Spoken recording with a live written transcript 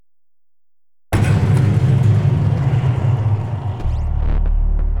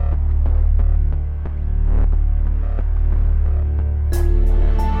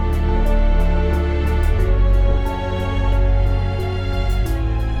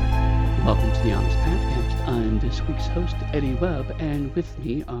welcome to the Honest Pathcast. I'm this week's host, Eddie Webb, and with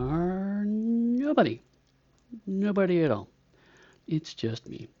me are nobody. Nobody at all. It's just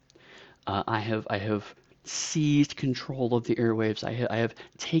me. I have seized control of the airwaves. I have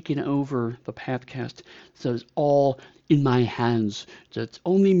taken over the Pathcast, so it's all in my hands. It's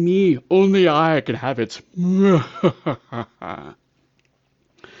only me, only I can have it.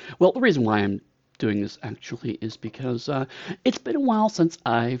 Well, the reason why I'm doing this actually is because it's been a while since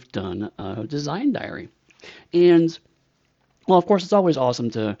I've done a design diary. And, well, of course, it's always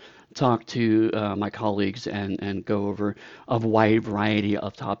awesome to talk to my colleagues and go over a wide variety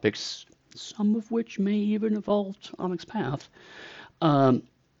of topics, some of which may even involve Onyx Path. Um,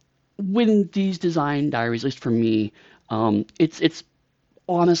 when these design diaries, at least for me, it's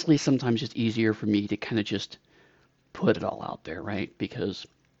honestly sometimes just easier for me to kind of just put it all out there, right? Because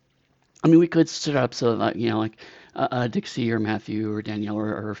I mean, we could set up so that, like Dixie or Matthew or Danielle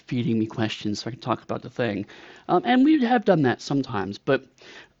are feeding me questions so I can talk about the thing. And we have done that sometimes. But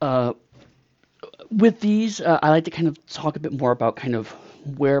uh, with these, I like to kind of talk a bit more about kind of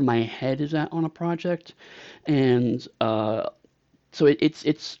where my head is at on a project. And so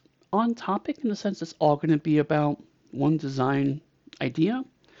it's on topic in the sense it's all going to be about one design idea.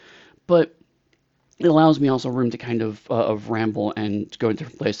 But it allows me also room to kind of ramble and go in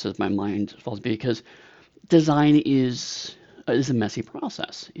different places my mind falls because design is a messy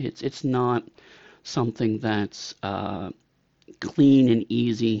process. It's not something that's clean and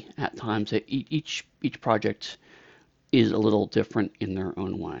easy at times. Each project is a little different in their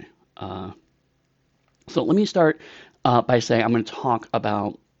own way. So let me start by saying I'm going to talk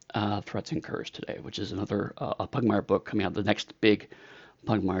about Threats and Curse today, which is another a Pugmire book coming out, the next big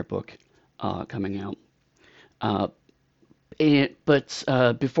Pugmire book coming out. Uh, but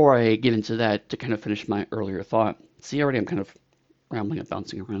before I get into that, to kind of finish my earlier thought, see, already I'm kind of rambling and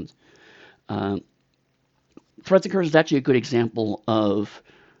bouncing around. Uh, Threads and Curves is actually a good example of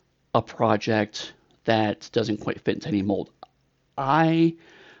a project that doesn't quite fit into any mold. I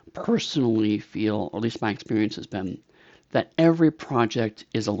personally feel, or at least my experience has been, that every project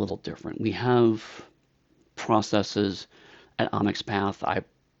is a little different. We have processes at Onyx Path. I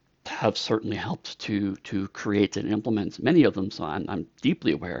have certainly helped to create and implement many of them, so I'm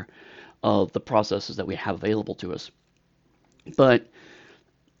deeply aware of the processes that we have available to us. But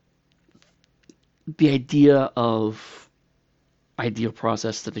the idea of ideal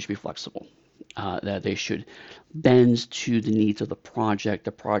process that they should be flexible, that they should bend to the needs of the project.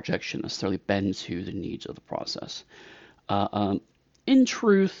 The project shouldn't necessarily bend to the needs of the process. Uh, um, in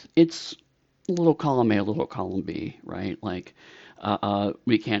truth, it's a little column A, a little column B, right? Like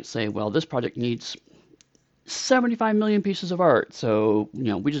we can't say, well, this project needs 75 million pieces of art, so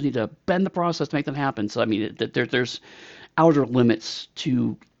we just need to bend the process to make them happen. So I mean, there's outer limits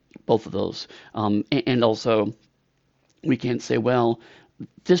to both of those, and also we can't say, well,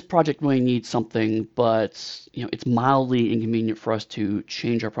 this project really needs something, but it's mildly inconvenient for us to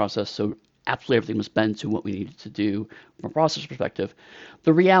change our process, so absolutely everything must bend to what we needed to do from a process perspective.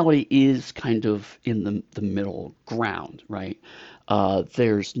 The reality is kind of in the middle ground, right?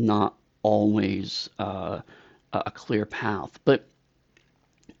 There's not always a clear path, but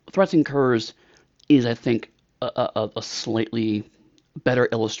Threats and Curs is, I think, a slightly better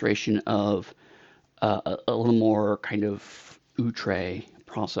illustration of a little more kind of outre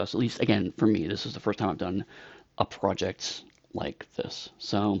process. At least, again, for me, this is the first time I've done a project like this.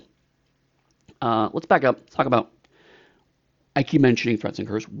 So let's back up. Talk about. I keep mentioning Threats and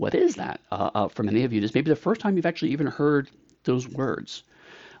Curse. What is that? For many of you, this may be the first time you've actually even heard those words.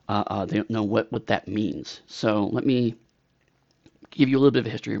 They don't know what that means. So let me give you a little bit of a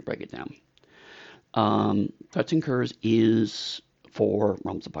history and break it down. Threats and Curse is for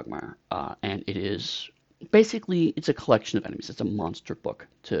Realms of Pugmire, and it is basically it's a collection of enemies. It's a monster book,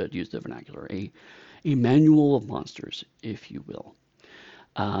 to use the vernacular, a manual of monsters, if you will.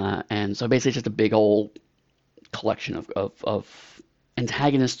 And so basically, it's just a big old collection of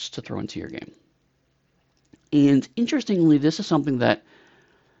antagonists to throw into your game. And interestingly, this is something that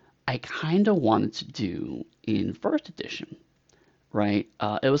I kind of wanted to do in first edition, right?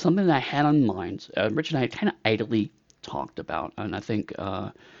 It was something that I had on mind. Rich and I had kind of idly talked about, and I think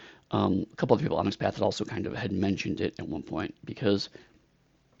a couple of people on this path had also kind of had mentioned it at one point because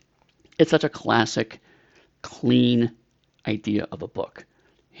it's such a classic, clean idea of a book.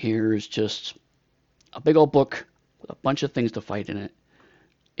 Here's just a big old book with a bunch of things to fight in it.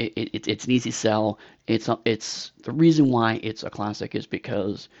 It's an easy sell. It's the reason why it's a classic is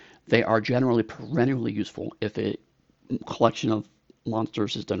because they are generally perennially useful if a collection of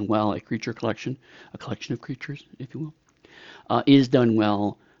monsters is done well, a creature collection, a collection of creatures, if you will, is done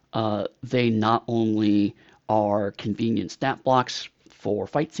well. They not only are convenient stat blocks for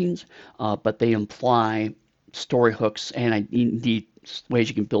fight scenes, but they imply story hooks and indeed ways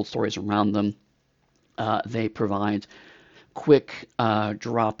you can build stories around them. They provide quick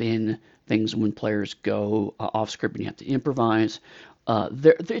drop in things when players go off script and you have to improvise.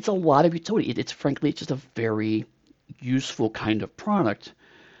 It's a lot of utility. It's frankly it's just a very useful kind of product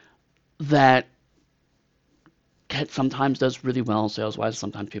that sometimes does really well sales wise.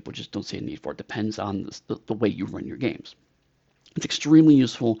 Sometimes people just don't see a need for it. Depends on the way you run your games. It's extremely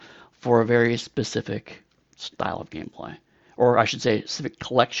useful for a very specific style of gameplay, or I should say, a specific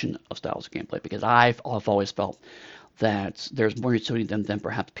collection of styles of gameplay. Because I've always felt that there's more utility than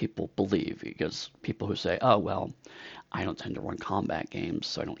perhaps people believe. Because people who say, "Oh well, I don't tend to run combat games,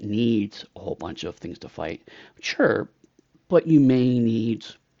 so I don't need a whole bunch of things to fight." Sure, but you may need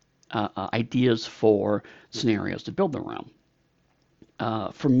ideas for scenarios to build them around.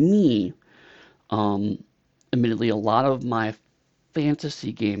 For me, um, admittedly, a lot of my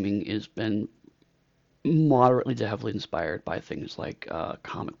fantasy gaming has been moderately to heavily inspired by things like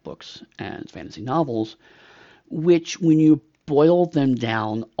comic books and fantasy novels, which, when you boil them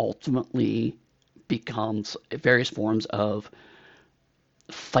down, ultimately becomes various forms of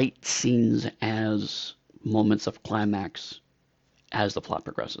fight scenes as moments of climax as the plot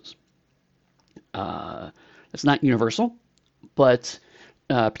progresses. Uh, it's not universal, but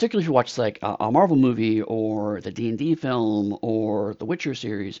particularly if you watch like a Marvel movie or the D&D film or the Witcher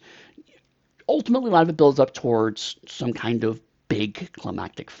series, ultimately a lot of it builds up towards some kind of big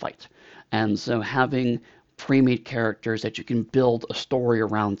climactic fight. And so having pre-made characters that you can build a story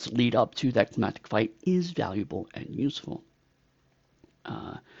around to lead up to that climactic fight is valuable and useful.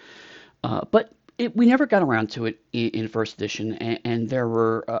 Uh, but we never got around to it in first edition, and there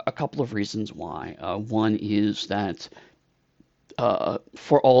were a couple of reasons why. One is that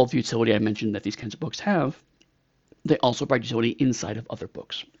for all of the utility I mentioned that these kinds of books have, they also provide utility inside of other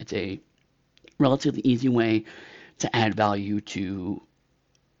books. It's a relatively easy way to add value to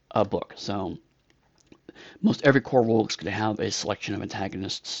a book. So most every core rule is going to have a selection of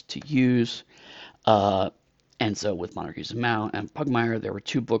antagonists to use. Uh, and so with Monarchies of Mao and Pugmire, there were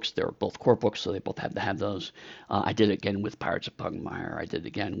two books. They were both core books, so they both had to have those. I did it again with Pirates of Pugmire. I did it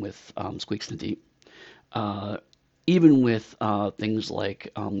again with Squeaks in the Deep. Uh, Even with things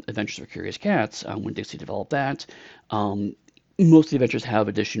like Adventures of Curious Cats, when Dixie developed that, um, most of the adventures have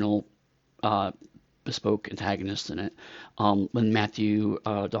additional uh, bespoke antagonists in it. When Matthew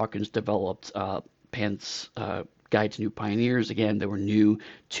Dawkins developed Pan's Guide to New Pioneers, again, they were new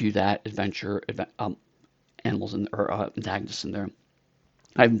to that adventure animals or antagonists in there.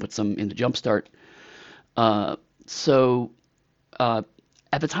 I even put some in the Jumpstart. Uh, so uh,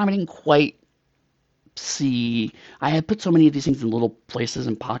 at the time, I didn't quite see. I had put so many of these things in little places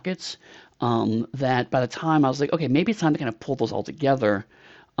and pockets that by the time I was like, okay, maybe it's time to kind of pull those all together.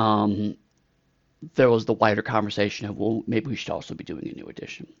 Um, there was the wider conversation of, well, maybe we should also be doing a new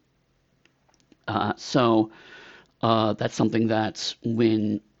edition. So that's something that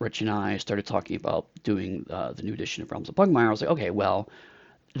when Rich and I started talking about doing the new edition of Realms of Pugmire, I was like, okay, well,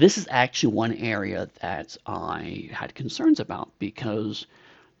 this is actually one area that I had concerns about because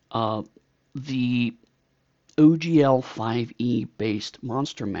uh, the OGL 5e based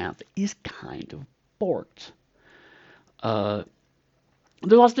monster math is kind of borked. Uh,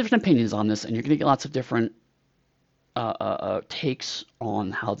 there are lots of different opinions on this, and you're going to get lots of different takes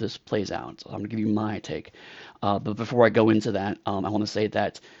on how this plays out. So I'm going to give you my take. But before I go into that, I want to say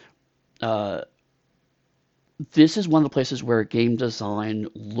that uh, this is one of the places where game design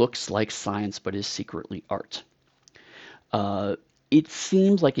looks like science but is secretly art. Uh, it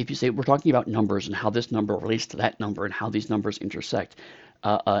seems like if you say we're talking about numbers and how this number relates to that number and how these numbers intersect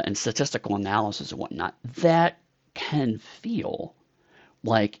and statistical analysis and whatnot, that can feel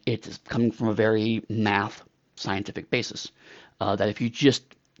like it's coming from a very math scientific basis. That if you just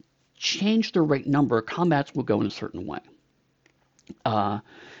change the right number, combats will go in a certain way. Uh,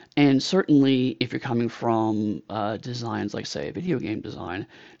 and certainly, if you're coming from designs like, say, video game design,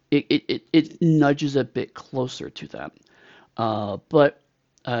 it nudges a bit closer to that. But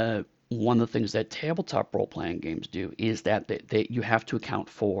one of the things that tabletop role playing games do is that you have to account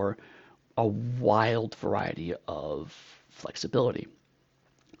for a wild variety of flexibility.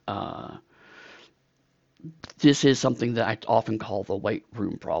 Uh, this is something that I often call the white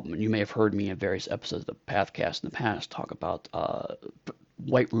room problem. And you may have heard me in various episodes of the Pathcast in the past talk about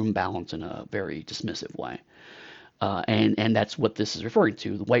white room balance in a very dismissive way. And that's what this is referring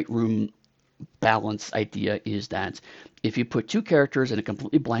to. The white room balance idea is that if you put two characters in a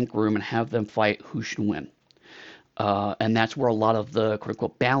completely blank room and have them fight, who should win? And that's where a lot of the quote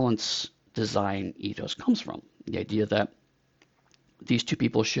unquote balance design ethos comes from. The idea that these two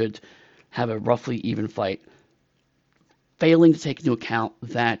people should have a roughly even fight, failing to take into account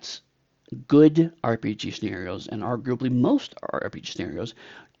that good RPG scenarios, and arguably most RPG scenarios,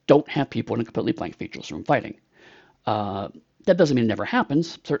 don't have people in a completely blank featureless room fighting. Uh, that doesn't mean it never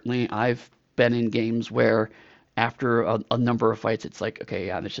happens. Certainly, I've been in games where after a number of fights, it's like, okay,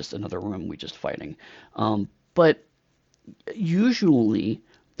 yeah, it's just another room, we just fighting. But usually,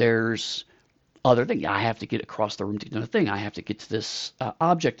 there's other thing. I have to get across the room to do another thing. I have to get to this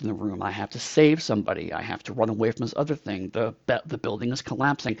object in the room. I have to save somebody. I have to run away from this other thing. The building is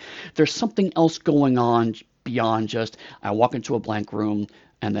collapsing. There's something else going on beyond just I walk into a blank room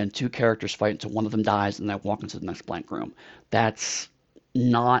and then two characters fight until one of them dies and I walk into the next blank room. That's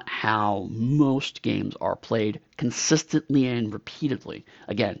not how most games are played consistently and repeatedly.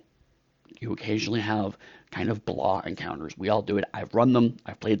 Again, you occasionally have kind of blah encounters. We all do it. I've run them,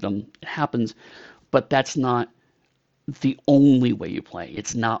 I've played them, it happens, but that's not the only way you play.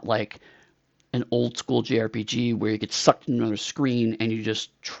 It's not like an old school JRPG where you get sucked into another screen and you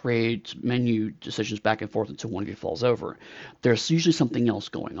just trade menu decisions back and forth until one of you falls over. There's usually something else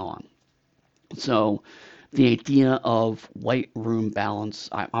going on. So the idea of white room balance,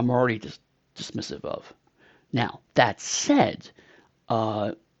 I'm already dismissive of. Now, that said,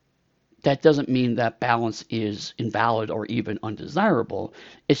 uh, that doesn't mean that balance is invalid or even undesirable.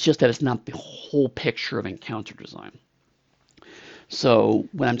 It's just that it's not the whole picture of encounter design. So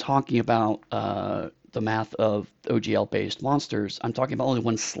when I'm talking about the math of OGL-based monsters, I'm talking about only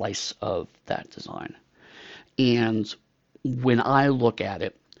one slice of that design. And when I look at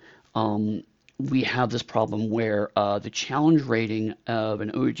it, um, we have this problem where the challenge rating of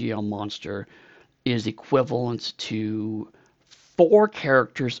an OGL monster is equivalent to four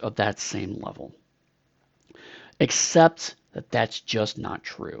characters of that same level. Except that that's just not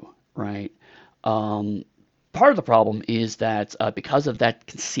true, right? Um, Part of the problem is that because of that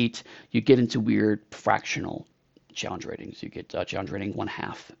conceit, you get into weird fractional challenge ratings. You get challenge rating one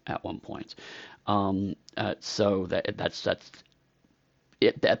half at one point. So that's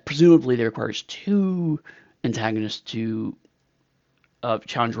it. That presumably that requires two antagonists to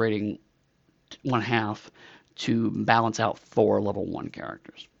challenge rating one half to balance out four level one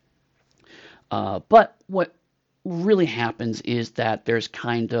characters. But what really happens is that there's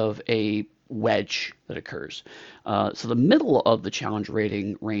kind of a wedge that occurs. So the middle of the challenge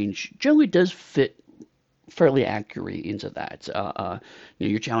rating range generally does fit fairly accurately into that.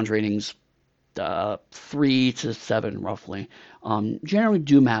 Your challenge ratings 3 to 7 roughly generally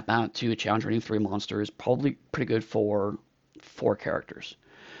do map out to a challenge rating 3 monster is probably pretty good for 4 characters.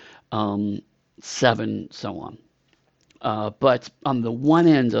 7, so on. But on the one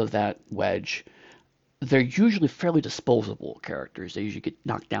end of that wedge, they're usually fairly disposable characters. They usually get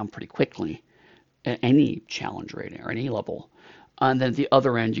knocked down pretty quickly at any challenge rating or any level. And then at the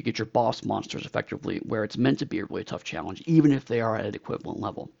other end, you get your boss monsters effectively, where it's meant to be a really tough challenge, even if they are at an equivalent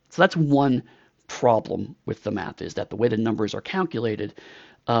level. So that's one problem with the math, is that the way the numbers are calculated,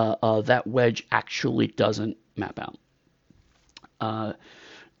 that wedge actually doesn't map out. Uh,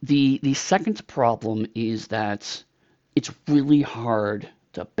 the second problem is that it's really hard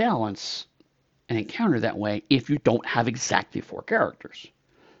to balance an encounter that way if you don't have exactly 4 characters.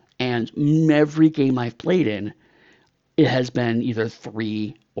 And every game I've played in, it has been either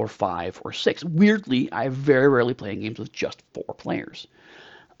 3 or 5 or 6. Weirdly, I very rarely play in games with just 4 players.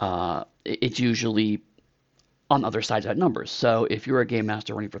 It's usually on other sides of that numbers. So if you're a game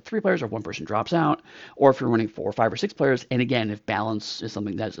master running for 3 players or one person drops out, or if you're running 4, 5, or 6 players, and again, if balance is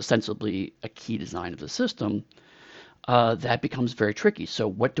something that is ostensibly a key design of the system, that becomes very tricky. So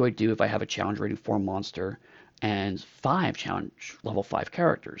what do I do if I have a challenge rating 4 monster and 5 challenge level 5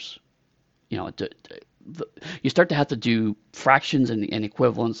 characters? You know, you start to have to do fractions and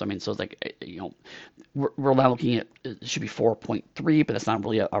equivalents. I mean, so it's like, we're now looking at, it should be 4.3, but that's not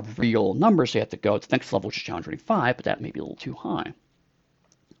really a real number. So you have to go to the next level, which is challenge rating 5, but that may be a little too high.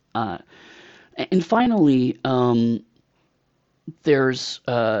 Uh, and finally, there's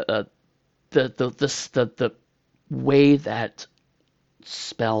the way that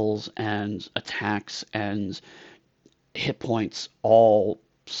spells and attacks and hit points all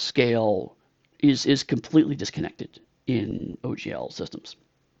scale is completely disconnected in OGL systems.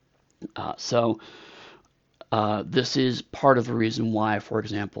 So this is part of the reason why, for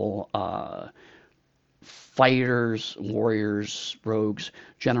example, fighters, warriors, rogues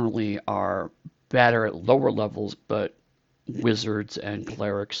generally are better at lower levels, but wizards and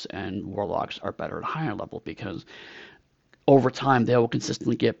clerics and warlocks are better at higher level because over time they will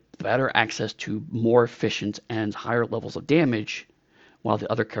consistently get better access to more efficient and higher levels of damage, while the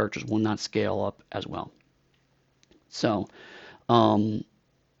other characters will not scale up as well. So, um,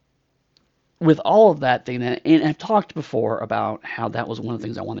 with all of that thing, and I've talked before about how that was one of the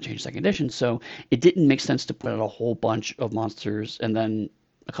things I wanted to change second edition. So it didn't make sense to put out a whole bunch of monsters and then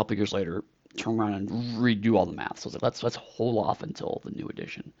a couple of years later turn around and redo all the math. So I was like, let's hold off until the new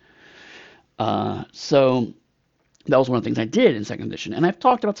edition. So that was one of the things I did in second edition, and I've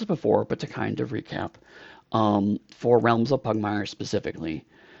talked about this before, but to kind of recap, for Realms of Pugmire specifically,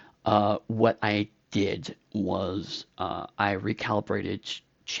 what I did was I recalibrated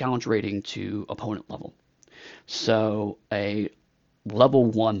challenge rating to opponent level. So a level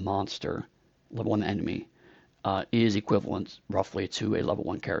 1 monster, level 1 enemy, is equivalent roughly to a level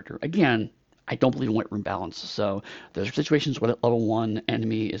 1 character. Again, I don't believe in white room balance, so there's situations where that level 1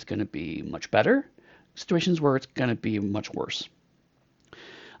 enemy is going to be much better, situations where it's going to be much worse.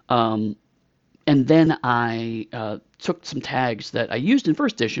 Um, and then I took some tags that I used in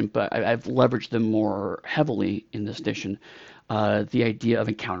first edition, but I've leveraged them more heavily in this edition. The idea of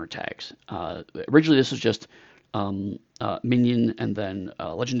encounter tags. Originally, this was just minion and then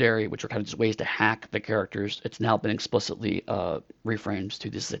legendary, which are kind of just ways to hack the characters. It's now been explicitly reframed to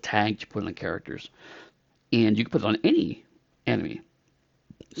this is a tag to put on characters, and you can put it on any enemy.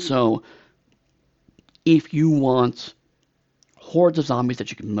 So if you want hordes of zombies that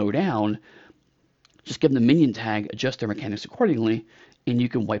you can mow down, just give them the minion tag, adjust their mechanics accordingly, and you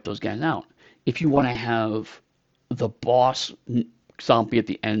can wipe those guys out. If you want to have the boss zombie at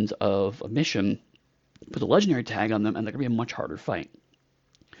the end of a mission, put a legendary tag on them, and they're going to be a much harder fight.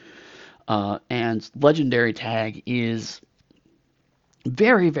 And legendary tag is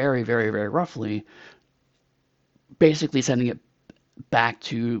very, very, very, very roughly basically sending it back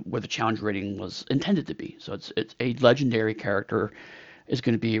to where the challenge rating was intended to be. So it's a legendary character is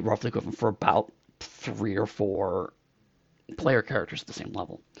going to be roughly equivalent for about 3 or 4 player characters at the same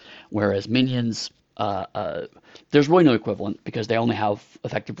level, whereas minions, there's really no equivalent because they only have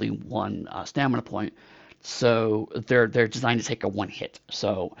effectively 1 stamina point. So they're designed to take a 1 hit.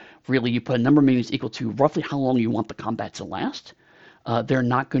 So really, you put a number of minions equal to roughly how long you want the combat to last. They're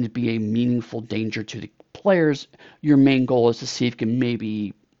not going to be a meaningful danger to the players. Your main goal is to see if you can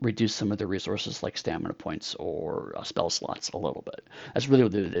maybe reduce some of the resources like stamina points or spell slots a little bit. That's really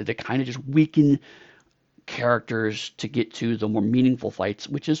what they kind of just weaken characters to get to the more meaningful fights,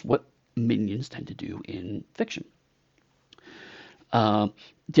 which is what minions tend to do in fiction.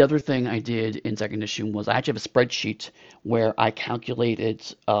 The other thing I did in second edition was I actually have a spreadsheet where I calculated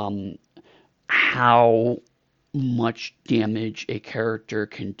how much damage a character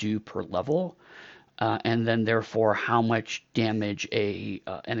can do per level, and then therefore how much damage a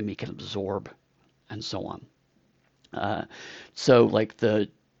enemy can absorb, and so on. So like the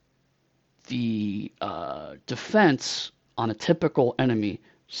defense on a typical enemy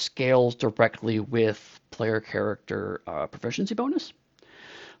scales directly with player character proficiency bonus.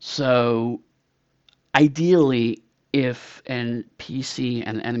 So ideally, if an PC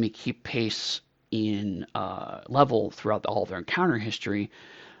and an enemy keep pace in level throughout all of their encounter history,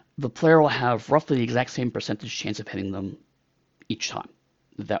 the player will have roughly the exact same percentage chance of hitting them each time.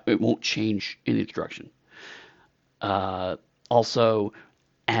 That it won't change in each direction. Also,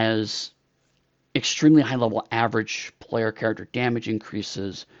 as extremely high level average player character damage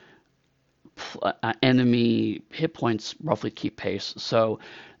increases, enemy hit points roughly keep pace. So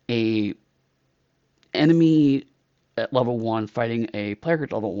a enemy at level 1 fighting a player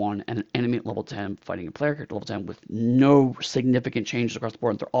character at level 1 and an enemy at level 10 fighting a player character at level 10 with no significant changes across the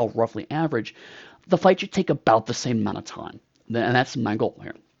board, and they're all roughly average, the fight should take about the same amount of time. And that's my goal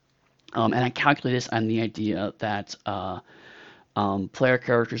here. And I calculate this on the idea that player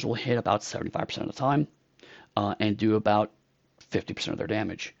characters will hit about 75% of the time and do about 50% of their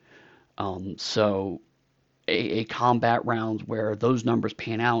damage. So a combat round where those numbers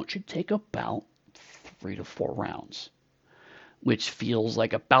pan out should take about 3 to 4 rounds, which feels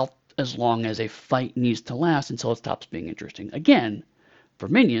like about as long as a fight needs to last until it stops being interesting. Again, for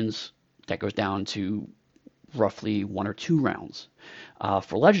minions, that goes down to roughly 1 or 2 rounds.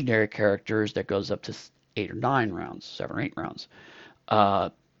 For legendary characters, that goes up to 8 or 9 rounds, 7 or 8 rounds.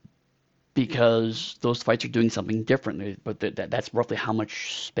 Because those fights are doing something different, but that's roughly how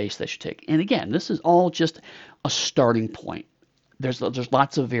much space they should take. And again, this is all just a starting point. There's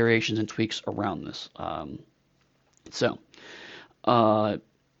lots of variations and tweaks around this. So that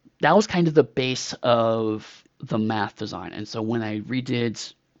was kind of the base of the math design. And so when I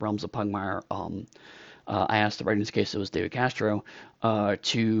redid Realms of Pugmire, I asked the writer, in this case it was David Castro,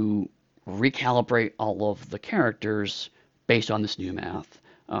 to recalibrate all of the characters based on this new math.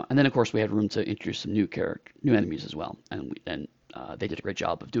 And then, of course, we had room to introduce some new enemies as well, and they did a great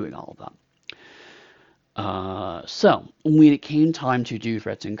job of doing all of that. So when it came time to do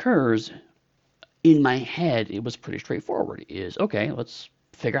threats and curs, in my head it was pretty straightforward. Is okay, let's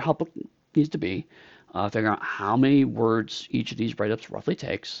figure out how book needs to be, figure out how many words each of these write-ups roughly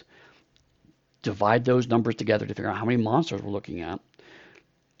takes, divide those numbers together to figure out how many monsters we're looking at,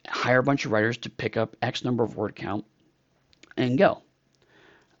 hire a bunch of writers to pick up X number of word count, and go.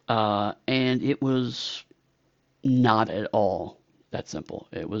 And it was not at all that simple.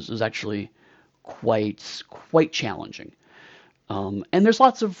 It was actually quite challenging. And there's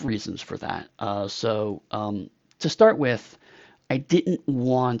lots of reasons for that. To start with, I didn't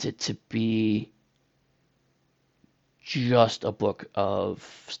want it to be just a book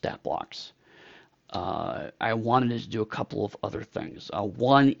of stat blocks. I wanted it to do a couple of other things.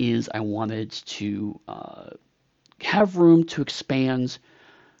 One is I wanted to have room to expand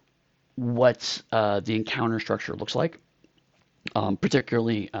what the encounter structure looks like,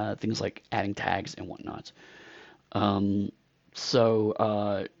 particularly things like adding tags and whatnot. Um,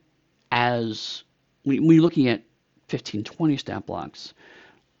 so as when you're looking at 15-20 stat blocks,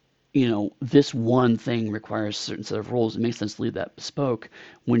 this one thing requires a certain set of rules. It makes sense to leave that bespoke.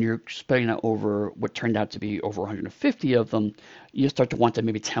 When you're spreading out over what turned out to be over 150 of them, you start to want to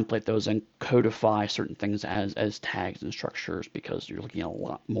maybe template those and codify certain things as tags and structures because you're looking at a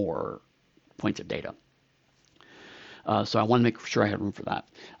lot more points of data. So I wanted to make sure I had room for that.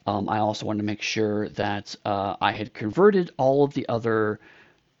 I also wanted to make sure that I had converted all of the other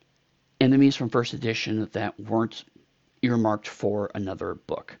enemies from first edition that weren't earmarked for another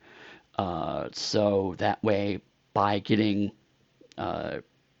book. So that way, by getting Realms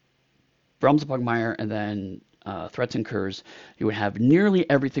of Pugmire and then Threats and Curs, you would have nearly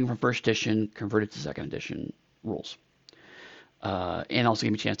everything from first edition converted to second edition rules. And also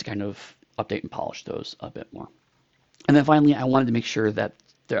give me a chance to kind of update and polish those a bit more. And then finally, I wanted to make sure that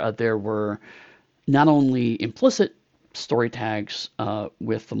there were not only implicit story tags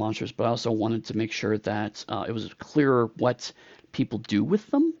with the monsters, but I also wanted to make sure that it was clearer what people do with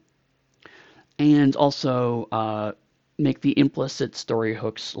them, and also make the implicit story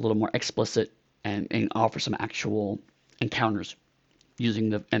hooks a little more explicit and offer some actual encounters using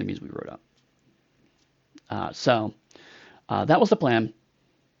the enemies we wrote up. So that was the plan,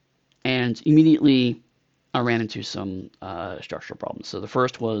 and immediately I ran into some structural problems. So the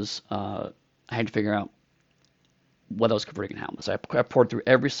first was I had to figure out what I was converting and how. So I poured through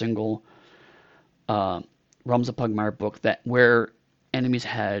every single Realms of Pugmire book where enemies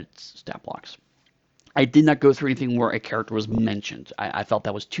had stat blocks. I did not go through anything where a character was mentioned. I felt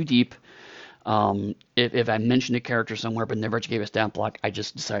that was too deep. If I mentioned a character somewhere but never gave a stat block, I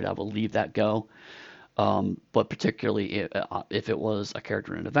just decided I would leave that go. But particularly if it was a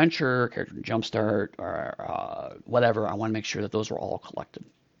character in an adventure, a character in Jumpstart, or whatever, I want to make sure that those were all collected.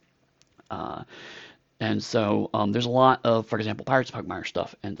 And so there's a lot of, for example, Pirates of Pugmire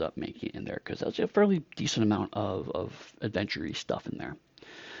stuff ends up making it in there because that's a fairly decent amount of adventure-y stuff in there.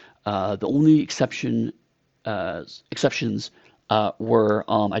 The only exceptions were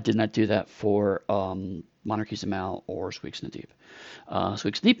I did not do that for Monarchies of Mal or Squeaks in the Deep.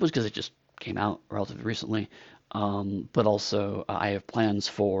 Squeaks in the Deep was because it just came out relatively recently, but also I have plans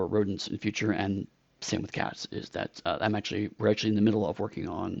for rodents in the future, and same with cats. Is that we're actually in the middle of working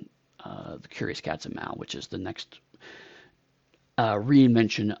on the Curious Cats of Mal, which is the next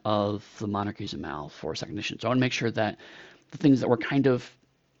reinvention of the Monarchies of Mal for second edition. So I want to make sure that the things that were kind of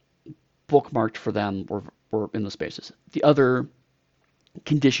bookmarked for them were in the spaces. The other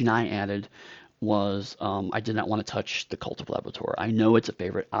condition I added was I did not want to touch the Cult of Laborator. I know it's a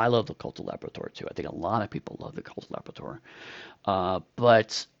favorite. I love the Cult of Laborator too. I think a lot of people love the Cult of Laborator.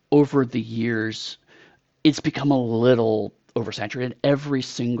 But over the years, it's become a little oversaturated. Every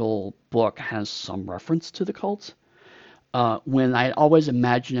single book has some reference to the cult. When I always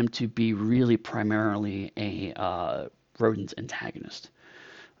imagined him to be really primarily a rodent antagonist.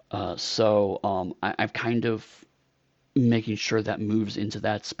 I've kind of making sure that moves into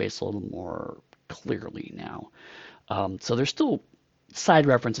that space a little more clearly now. So there's still side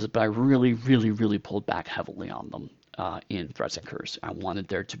references, but I really, really, really pulled back heavily on them in Threats and Curs. I wanted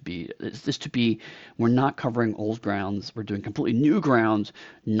there to be this to be we're not covering old grounds, we're doing completely new ground,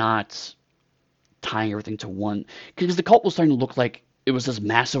 not tying everything to one. Because the cult was starting to look like it was this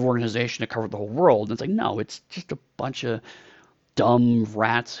massive organization that covered the whole world. And it's like, no, it's just a bunch of dumb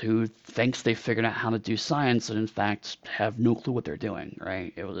rats who thinks they figured out how to do science and in fact have no clue what they're doing,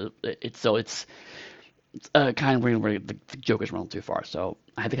 right? It's kind of where the joke is running too far. So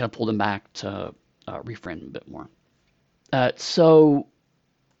I had to kind of pull them back to reframe a bit more. So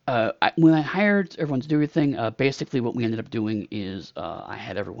when I hired everyone to do everything, basically what we ended up doing is I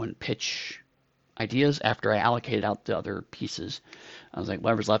had everyone pitch ideas after I allocated out the other pieces. I was like,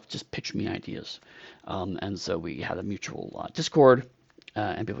 whatever's left, just pitch me ideas. And so we had a mutual Discord,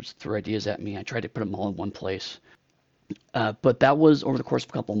 and people just threw ideas at me. I tried to put them all in one place. But that was over the course of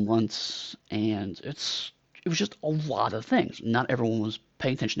a couple of months, and it was just a lot of things. Not everyone was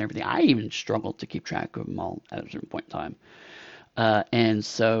paying attention to everything. I even struggled to keep track of them all at a certain point in time. And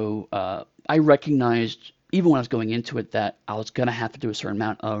so I recognized, even when I was going into it, that I was going to have to do a certain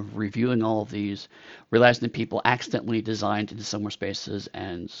amount of reviewing all of these, realizing that people accidentally designed into similar spaces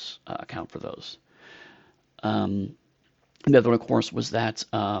and account for those. Um, the other one, of course, was that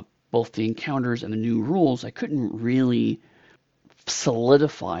both the encounters and the new rules, I couldn't really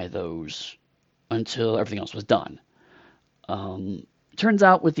solidify those until everything else was done. Turns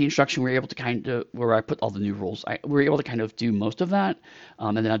out with the instruction, we were able to kind of, where I put all the new rules, we were able to kind of do most of that.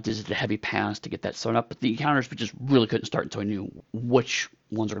 And then I did the heavy pass to get that set up. But the encounters, we just really couldn't start until I knew which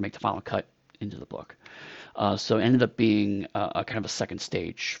ones were going to make the final cut into the book. So it ended up being a kind of a second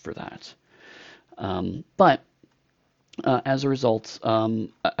stage for that. But as a result,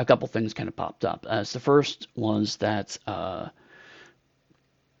 a couple things kind of popped up. So the first was that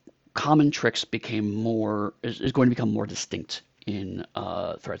common tricks is going to become more distinct in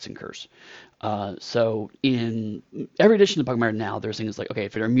Threats and Curse. So in every edition of Pugmire now, there's things like, okay,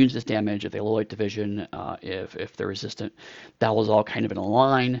 if they're immune to this damage, if they low light division, if they're resistant, that was all kind of in a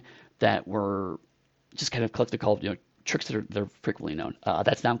line that were just kind of collectively called, tricks that are frequently known.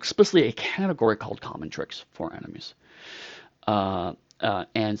 That's now explicitly a category called common tricks for enemies.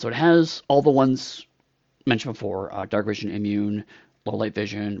 And so it has all the ones mentioned before: dark vision, immune, low light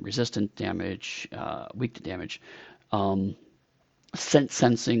vision, resistant damage, weak to damage. Sense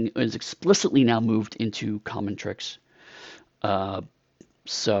sensing is explicitly now moved into common tricks. Uh,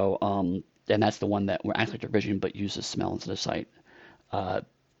 and that's the one that acts like dark vision but uses smell instead of sight. Uh,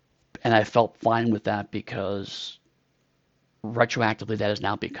 and I felt fine with that because retroactively that has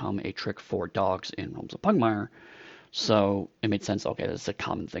now become a trick for dogs in Realms of Pugmire. So it made sense. Okay, that's a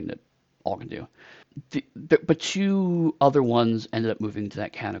common thing that all can do. But two other ones ended up moving to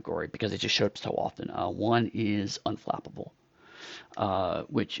that category because they just showed up so often. One is Unflappable,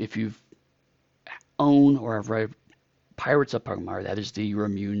 which if you've owned or have read Pirates of Pugmire, that is the you're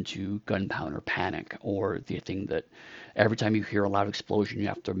immune to gunpowder panic, or the thing that every time you hear a loud explosion, you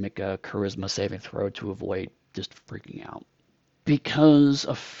have to make a charisma saving throw to avoid just freaking out. Because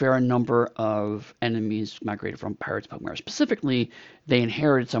a fair number of enemies migrated from Pirates of Pugmire specifically, they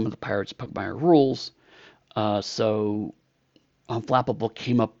inherited some of the Pirates of Pugmire rules. So Unflappable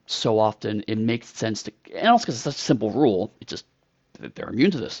came up so often, it makes sense to, and also because it's such a simple rule, it just they're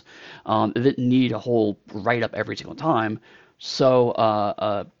immune to this. It didn't need a whole write up every single time,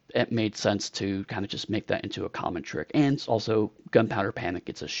 so it made sense to kind of just make that into a common trick. And also, Gunpowder Panic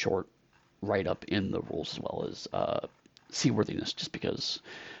gets a short write up in the rules as well as seaworthiness, just because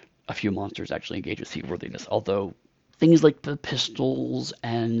a few monsters actually engage with seaworthiness. Although things like the pistols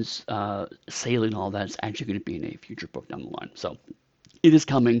and sailing and all that is actually going to be in a future book down the line. So it is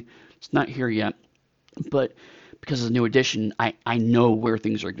coming. It's not here yet, but because it's a new edition, I know where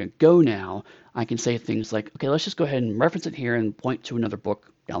things are going to go now. I can say things like, okay, let's just go ahead and reference it here and point to another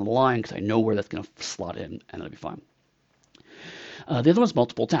book down the line because I know where that's going to slot in, and it'll be fine. The other one's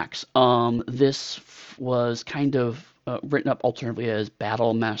multiple attacks. This was kind of written up alternatively as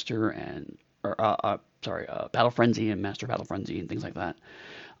Battle Master and, Battle Frenzy and Master Battle Frenzy and things like that.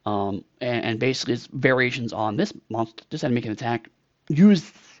 And basically, it's variations on this monster. This enemy can attack,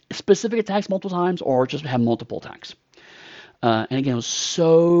 use specific attacks multiple times, or just have multiple attacks. And again, it was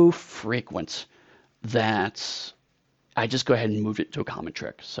so frequent that I just go ahead and moved it to a common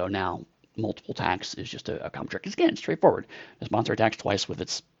trick. So now multiple attacks is just a common trick. Again, it's straightforward. This monster attacks twice with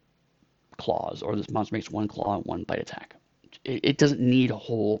its claws, or this monster makes one claw and one bite attack. It doesn't need a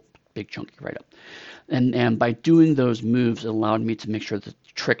whole big chunky write-up. And by doing those moves, it allowed me to make sure that the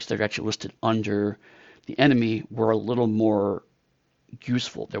tricks that are actually listed under the enemy were a little more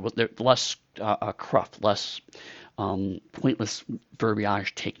useful. There less cruft, less pointless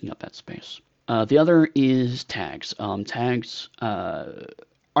verbiage taking up that space. The other is tags. Tags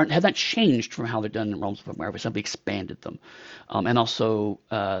have not changed from how they're done in Realms of Pugmire. We simply expanded them, and also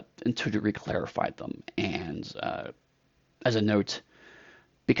to a degree clarified them. And as a note,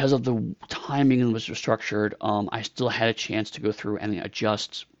 because of the timing in which it was structured, I still had a chance to go through and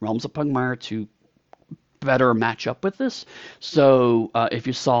adjust Realms of Pugmire to better match up with this. So if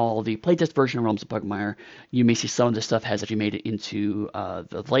you saw the playtest version of Realms of Pugmire, you may see some of this stuff has actually made it into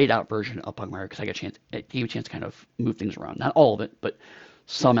the laid out version of Pugmire because it gave a chance to kind of move things around. Not all of it, but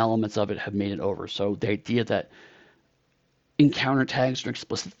some elements of it have made it over. So the idea that encounter tags are an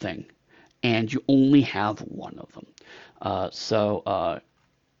explicit thing, and you only have one of them.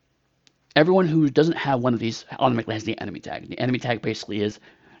 Everyone who doesn't have one of these automatically has the enemy tag. The enemy tag basically is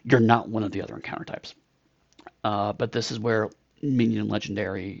you're not one of the other encounter types. But this is where Minion and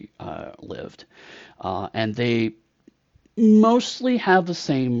Legendary lived. And they mostly have the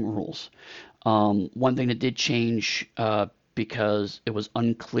same rules. One thing that did change because it was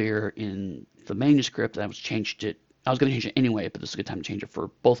unclear in the manuscript, I was going to change it anyway, but this is a good time to change it for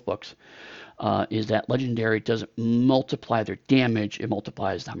both books, is that Legendary doesn't multiply their damage, it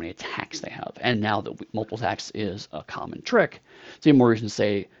multiplies how many attacks they have. And now that multiple attacks is a common trick, so you have more reason to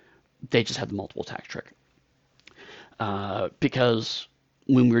say they just have the multiple attack trick. Because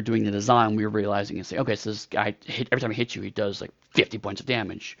when we were doing the design, we were realizing and saying, okay, so this guy, every time he hits you, he does like 50 points of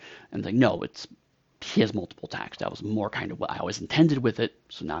damage. And like, no, he has multiple attacks. That was more kind of what I always intended with it,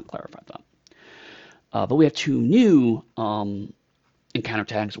 so now I'm clarified that. But we have two new encounter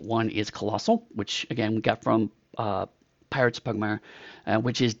tags. One is Colossal, which again we got from Pirates of Pugmire,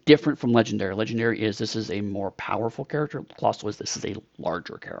 which is different from Legendary. Legendary this is a more powerful character. Colossal this is a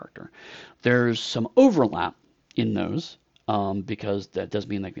larger character. There's some overlap in those because that does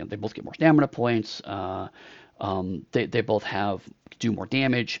mean like they both get more stamina points. They both do more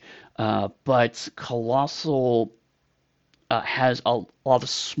damage, but Colossal has a lot of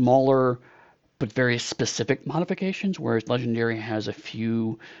smaller but very specific modifications, whereas Legendary has a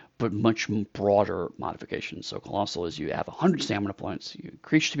few but much broader modifications. So Colossal is you have 100 stamina points, you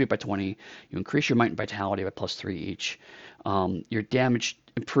increase your speed by 20, you increase your might and vitality by +3 each, your damage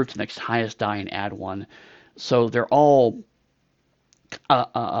improve to the next highest die and add 1. So they're all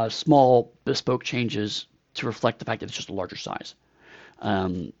small bespoke changes to reflect the fact that it's just a larger size.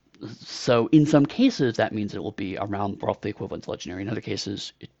 So in some cases, that means it will be around roughly equivalent to Legendary. In other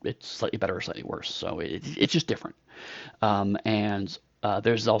cases, it's slightly better or slightly worse. So it's just different. And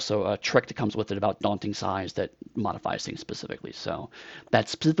there's also a trick that comes with it about daunting size that modifies things specifically. So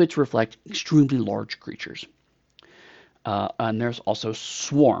that's specifically to reflect extremely large creatures. And there's also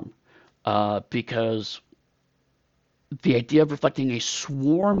Swarm, because the idea of reflecting a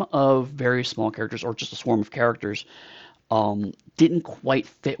swarm of very small characters or just a swarm of characters didn't quite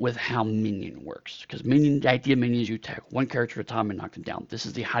fit with how Minion works. Because the idea of Minion is you attack one character at a time and knock them down. This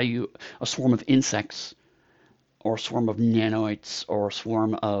is a swarm of insects or a swarm of nanoids or a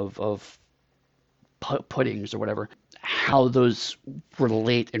swarm of puddings or whatever. How those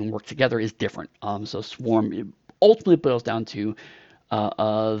relate and work together is different. So Swarm ultimately boils down to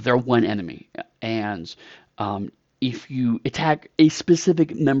they're one enemy. And if you attack a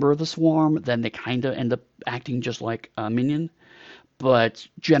specific member of the swarm, then they kind of end up acting just like a minion. But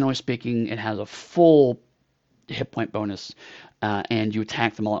generally speaking, it has a full hit point bonus, and you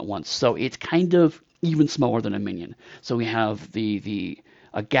attack them all at once. So it's kind of even smaller than a minion. So we have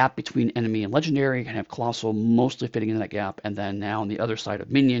a gap between enemy and legendary. You can have Colossal mostly fitting into that gap, and then now on the other side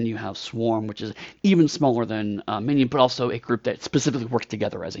of Minion, you have Swarm, which is even smaller than Minion, but also a group that specifically works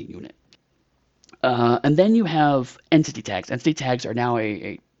together as a unit. And then you have entity tags. Entity tags are now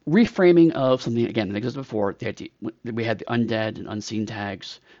a reframing of something, again, that existed before. We had the undead and unseen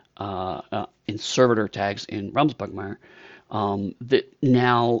tags, in servitor tags in Realms of Pugmire. That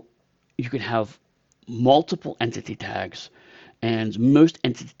now you can have multiple entity tags, and most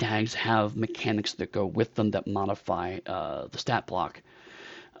entity tags have mechanics that go with them that modify the stat block.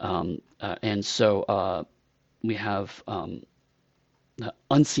 And so we have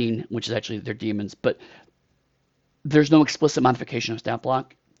Unseen, which is actually their demons, but there's no explicit modification of stat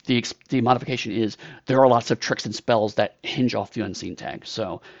block. The modification is there are lots of tricks and spells that hinge off the Unseen tag.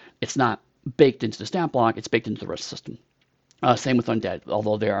 So it's not baked into the stat block, it's baked into the rest of the system. Same with Undead,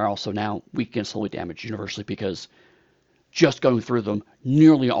 although they are also now weak against holy damage universally because just going through them,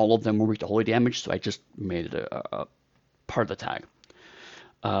 nearly all of them were weak to holy damage, so I just made it a part of the tag.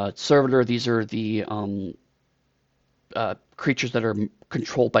 Servitor, these are the creatures that are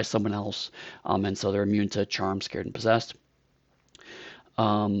controlled by someone else, and so they're immune to charm, scared, and possessed.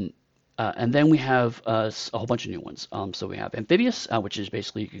 And then we have a whole bunch of new ones. So we have Amphibious, which is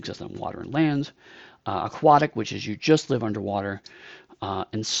basically you can exist on water and land. Aquatic, which is you just live underwater.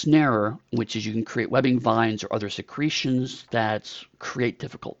 And Snarer, which is you can create webbing vines or other secretions that create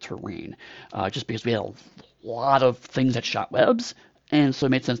difficult terrain. Just because we had a lot of things that shot webs, and so it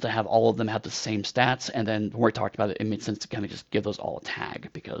made sense to have all of them have the same stats. And then when we talked about it, it made sense to kind of just give those all a tag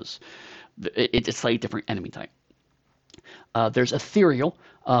because It's a slightly different enemy type. There's ethereal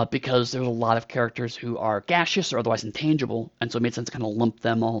because there's a lot of characters who are gaseous or otherwise intangible, and so it made sense to kind of lump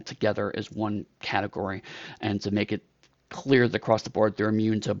them all together as one category and to make it clear that across the board they're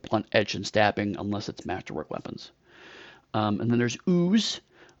immune to blunt edge and stabbing unless it's masterwork weapons. And then there's ooze,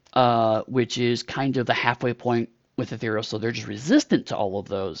 which is kind of the halfway point with ethereal, so they're just resistant to all of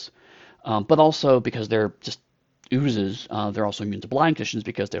those. But also because they're just oozes, they're also immune to blind conditions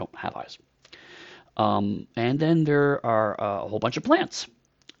because they don't have eyes. And then there are a whole bunch of plants.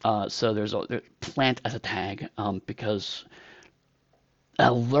 So there's a plant as a tag because there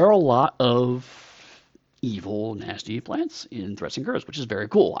are a lot of evil, nasty plants in Threats and Curse, which is very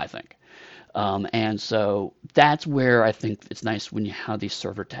cool, I think. And so that's where I think it's nice when you have these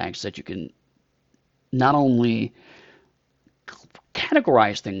server tags that you can not only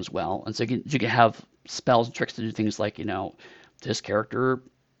categorize things well, and so you can have spells and tricks to do things like, this character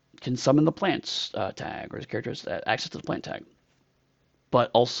can summon the plants tag, or this character has access to the plant tag. But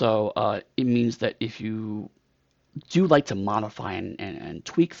also, it means that if you do like to modify and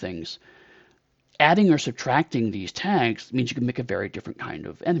tweak things, adding or subtracting these tags means you can make a very different kind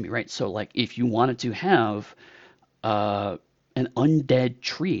of enemy, right? So, like, if you wanted to have an undead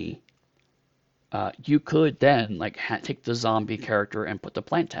tree, you could then like take the zombie character and put the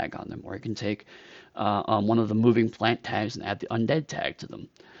plant tag on them, or you can take one of the moving plant tags and add the undead tag to them.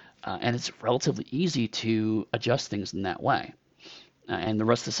 And it's relatively easy to adjust things in that way. And the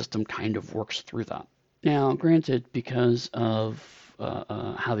rest of the system kind of works through that. Now, granted, because of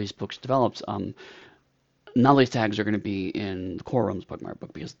how these books developed, none of these tags are going to be in the core realms Pugmire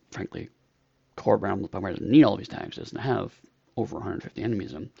book because, frankly, core realms Pugmire doesn't need all these tags. It doesn't have over 150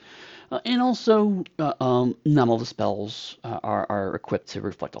 enemies in them. And also, not all the spells are equipped to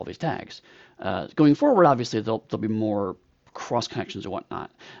reflect all these tags. Going forward, obviously, there'll be more cross connections and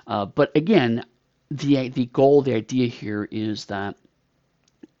whatnot. But again, the goal, the idea here is that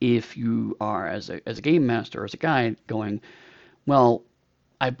if you are as a game master, as a guide, going, well,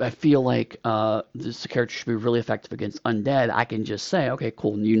 I feel like this character should be really effective against undead, I can just say, okay,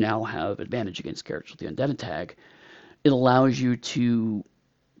 cool, and you now have advantage against characters with the undead tag. It allows you to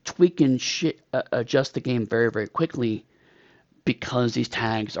tweak and adjust the game very, very quickly because these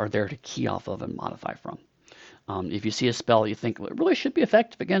tags are there to key off of and modify from. If you see a spell you think, well, it really should be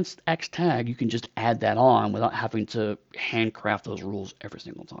effective against X tag, you can just add that on without having to handcraft those rules every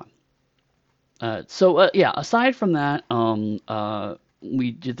single time. Yeah, aside from that,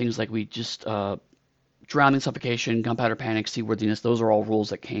 we did things like we just drowning, suffocation, gunpowder panic, seaworthiness. Those are all rules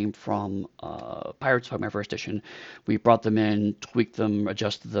that came from Pirates of my first edition. We brought them in, tweaked them,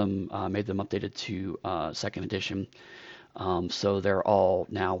 adjusted them, made them updated to second edition. So they're all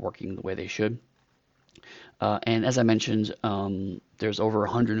now working the way they should. And as I mentioned, there's over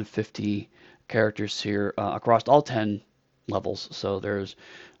 150 characters here across all 10 levels. So there's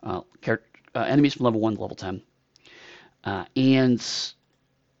enemies from level 1 to level 10. And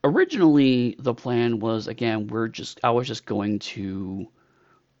originally the plan was, again, I was just going to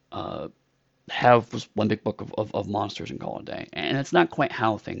have just one big book of monsters and call it a day. And it's not quite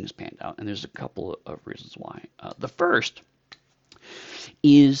how things panned out. And there's a couple of reasons why. The first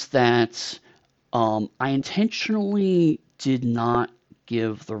is that I intentionally did not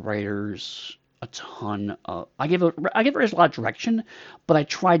give the writers a ton of. I gave writers a lot of direction, but I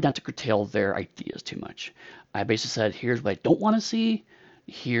tried not to curtail their ideas too much. I basically said, here's what I don't want to see.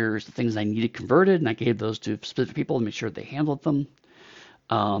 Here's the things I needed converted, and I gave those to specific people to make sure they handled them.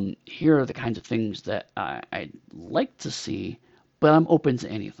 Here are the kinds of things that I'd like to see, but I'm open to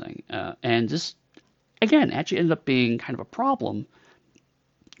anything. And this, again, actually ended up being kind of a problem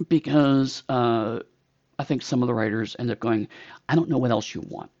because I think some of the writers ended up going, I don't know what else you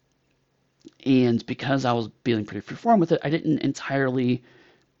want. And because I was being pretty freeform with it, I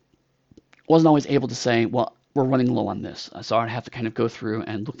wasn't always able to say, well, we're running low on this. So I'd have to kind of go through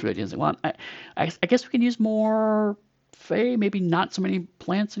and look through ideas and say, well, I guess we can use more Fae, maybe not so many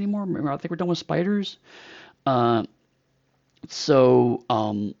plants anymore. I think we're done with spiders. So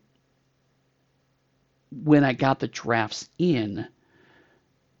when I got the drafts in,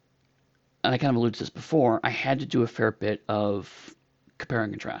 and I kind of alluded to this before, I had to do a fair bit of compare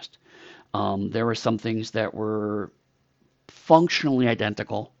and contrast. There were some things that were functionally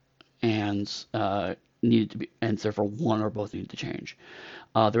identical and needed to be, and therefore one or both needed to change.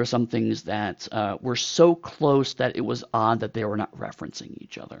 There were some things that were so close that it was odd that they were not referencing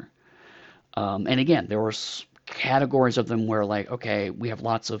each other. And again, there were categories of them where, like, okay, we have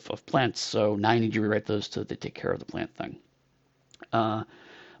lots of plants, so now I need to rewrite those so they take care of the plant thing.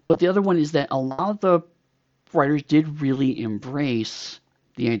 But the other one is that a lot of the writers did really embrace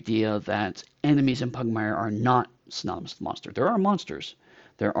the idea that enemies in Pugmire are not synonymous with monster. There are monsters.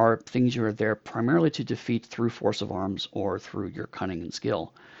 There are things you are there primarily to defeat through force of arms or through your cunning and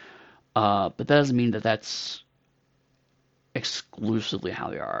skill. But that doesn't mean that that's exclusively how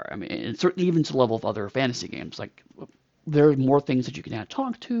they are. I mean, and certainly even to the level of other fantasy games, like there are more things that you can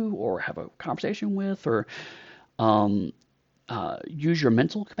talk to or have a conversation with or um, use your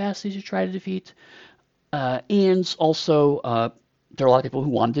mental capacity to try to defeat. And also, there are a lot of people who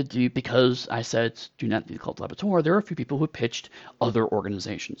wanted to do, because I said do not do the Cult of Laboratory, there are a few people who pitched other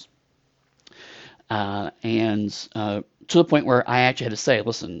organizations. And to the point where I actually had to say,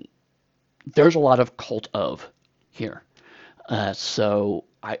 listen, there's a lot of cult of here. So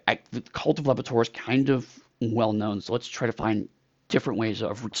the Cult of Laboratory is kind of well known, so let's try to find different ways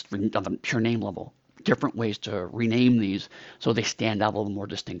of, on the pure name level, different ways to rename these so they stand out a little more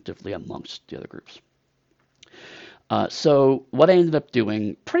distinctively amongst the other groups. So what I ended up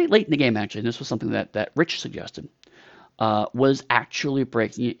doing pretty late in the game, actually, and this was something that Rich suggested, was actually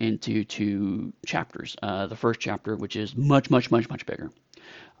breaking it into two chapters. The first chapter, which is much, much, much, much bigger,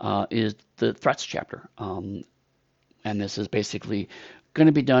 is the threats chapter. And this is basically going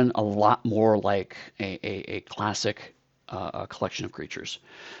to be done a lot more like a classic collection of creatures.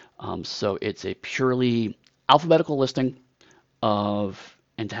 So it's a purely alphabetical listing of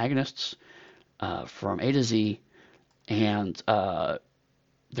antagonists from A to Z, and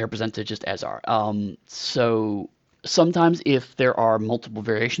they're presented just as are. So sometimes if there are multiple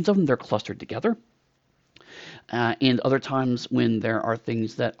variations of them, they're clustered together. And other times when there are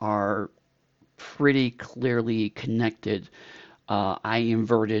things that are pretty clearly connected, I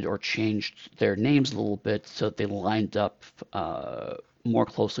inverted or changed their names a little bit so that they lined up more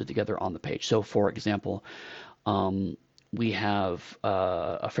closely together on the page. So, for example, we have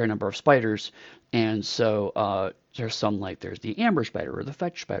a fair number of spiders, and so there's some like there's the amber spider or the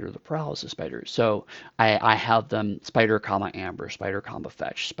fetch spider, the paralysis spider. So I have them spider comma amber, spider comma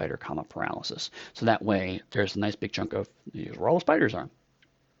fetch, spider comma paralysis. So that way there's a nice big chunk of here's where all the spiders are.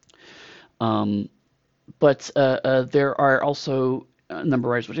 But there are also a number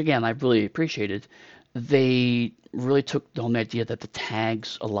of writers, which again I really appreciated. They really took the home idea that the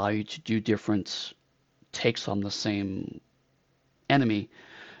tags allow you to do different takes on the same enemy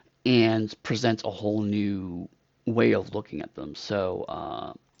and present a whole new way of looking at them.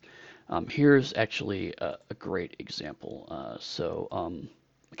 So here's actually a great example.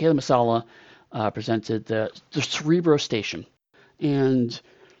 Michaela Masala presented the Cerebro Station, and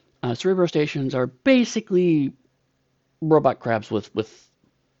Cerebro Stations are basically robot crabs with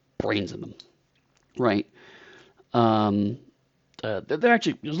brains in them, right? Um, they're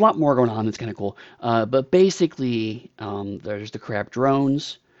actually there's a lot more going on. It's kind of cool, but basically there's the crab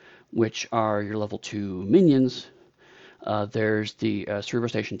drones, which are your level 2 minions. There's the Cerebro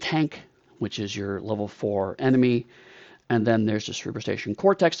Station tank, which is your level 4 enemy. And then there's the Cerebro Station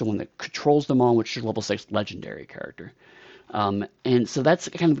Cortex, the one that controls them all, which is your level 6 legendary character. And so that's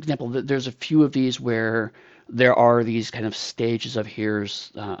kind of an example. There's a few of these where there are these kind of stages of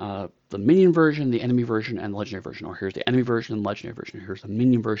here's the minion version, the enemy version, and the legendary version. Or here's the enemy version and the legendary version. Here's the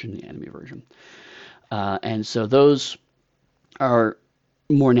minion version and the enemy version. And so those are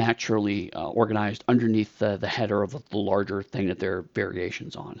more naturally organized underneath the header of the larger thing that there are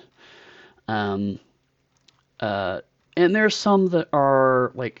variations on. Um, and there's some that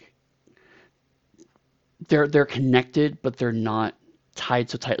are like they're connected, but they're not tied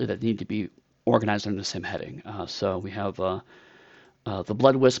so tightly that they need to be organized under the same heading. So we have the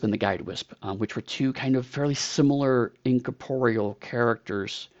Blood Wisp and the Guide Wisp, which were two kind of fairly similar incorporeal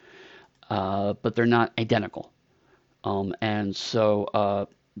characters, but they're not identical. And so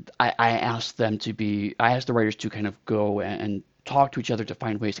I asked the writers to kind of go and talk to each other to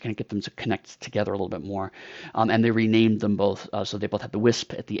find ways to kind of get them to connect together a little bit more. And they renamed them both, so they both had the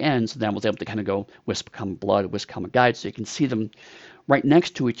Wisp at the end. So then I was able to kind of go Wisp, comma Blood, Wisp, comma Guide, so you can see them right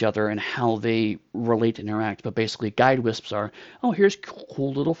next to each other and how they relate and interact. But basically, Guide Wisps are, oh, here's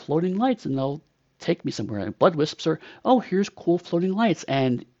cool little floating lights, and they'll take me somewhere. And Blood Wisps are, oh, here's cool floating lights,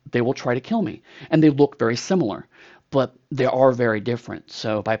 and they will try to kill me. And they look very similar, but they are very different.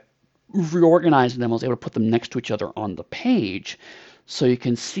 So by reorganizing them, I was able to put them next to each other on the page, so you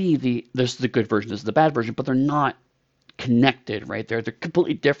can see there's the good version, there's the bad version, but they're not connected, right? They're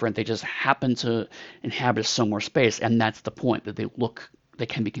completely different. They just happen to inhabit a similar space, and that's the point, that they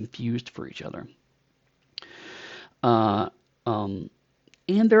can be confused for each other. Uh, and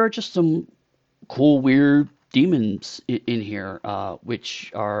there are just some cool, weird demons in here,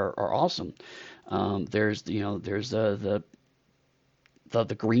 which are awesome. There's the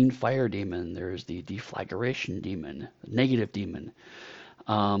green fire demon. There's the deflagration demon, the negative demon.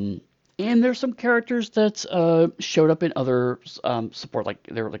 Um, and there's some characters that showed up in other support. Like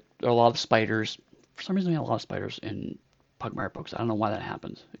there are a lot of spiders. For some reason, we had a lot of spiders in Pugmire books. I don't know why that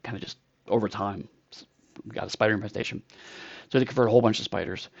happens. It kind of just over time we got a spider infestation. So they convert a whole bunch of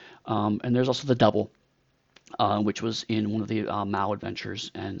spiders. And there's also the double, which was in one of the Mao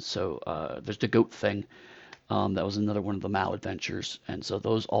adventures. And so there's the goat thing. That was another one of the Mao adventures. And so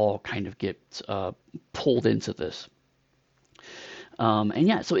those all kind of get pulled into this. And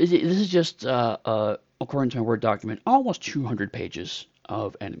yeah, so this is just, according to my Word document, almost 200 pages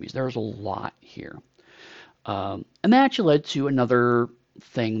of enemies. There's a lot here. And that actually led to another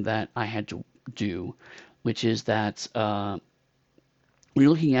thing that I had to do, which is that when you're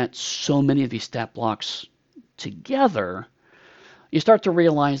looking at so many of these stat blocks together, you start to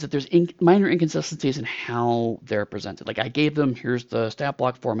realize that there's minor inconsistencies in how they're presented. Like I gave them, here's the stat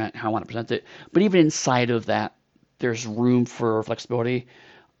block format, how I want to present it, but even inside of that, there's room for flexibility.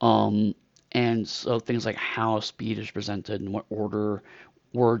 Um, and so things like how speed is presented and what order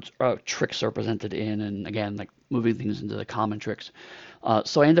words tricks are presented in, and again, like moving things into the common tricks.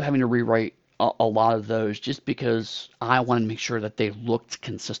 So I ended up having to rewrite a lot of those just because I wanted to make sure that they looked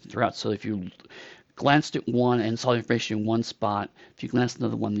consistent throughout. So if you glanced at one and saw the information in one spot, if you glanced at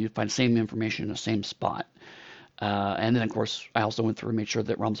another one, you'd find the same information in the same spot. And then, of course, I also went through and made sure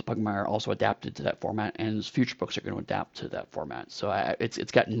that Realms of Pugmire also adapted to that format, and future books are going to adapt to that format. So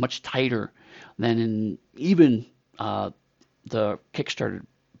it's gotten much tighter than in even the Kickstarter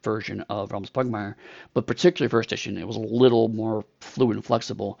version of Realms of Pugmire, but particularly first edition, it was a little more fluid and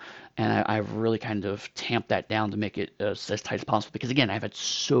flexible, and I've really kind of tamped that down to make it as tight as possible. Because again, I've had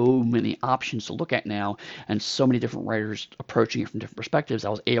so many options to look at now, and so many different writers approaching it from different perspectives. I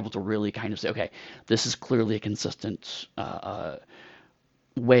was able to really kind of say, okay, this is clearly a consistent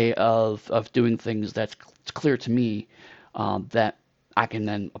way of doing things that's clear to me, that I can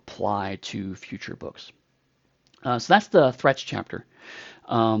then apply to future books. So that's the threats chapter.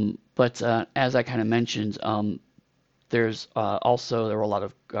 But as I kind of mentioned, there were a lot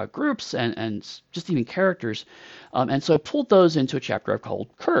of groups and just even characters, and so I pulled those into a chapter I've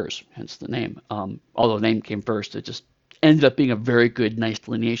called Curs, hence the name. Although the name came first, it just ended up being a very good, nice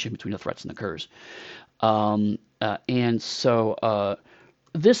delineation between the threats and the Curs. And so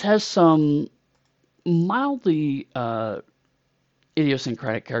this has some mildly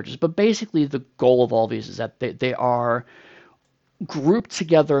idiosyncratic characters, but basically the goal of all these is that they are grouped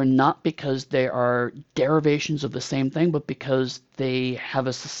together not because they are derivations of the same thing, but because they have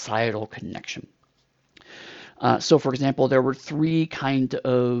a societal connection. So, for example, there were three kind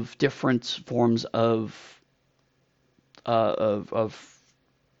of different forms of mer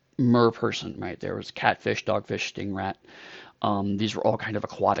person, right? There was catfish, dogfish, stingrat. These were all kind of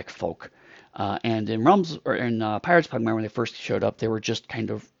aquatic folk. And in Realms or in Pirates of Pugmire, when they first showed up, they were just kind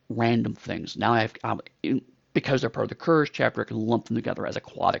of random things. Now because they're part of the Curs chapter, I can lump them together as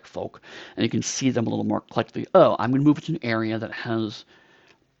aquatic folk, and you can see them a little more collectively. Oh, I'm going to move it to an area that has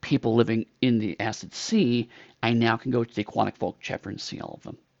people living in the acid sea. I now can go to the aquatic folk chapter and see all of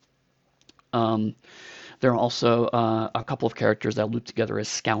them. There are also a couple of characters that loop together as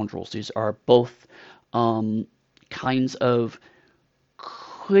scoundrels. These are both kinds of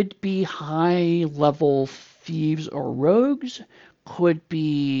could be high level thieves or rogues, could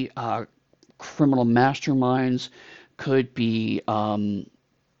be criminal masterminds, could be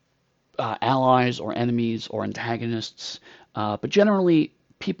allies or enemies or antagonists, but generally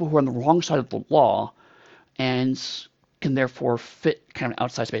people who are on the wrong side of the law and can therefore fit kind of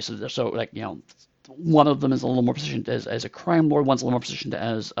outside spaces. So, like, one of them is a little more positioned as a crime lord, one's a little more positioned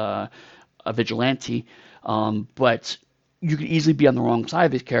as a vigilante, but you could easily be on the wrong side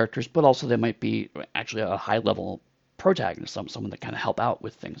of these characters, but also they might be actually a high level protagonist, someone that kind of help out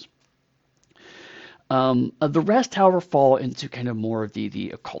with things. The rest, however, fall into kind of more of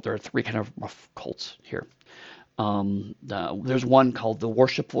the occult. There are three kind of rough cults here. There's one called the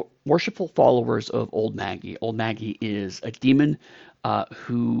Worshipful Followers of Old Maggie. Old Maggie is a demon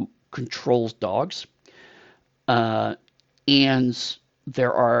who controls dogs. And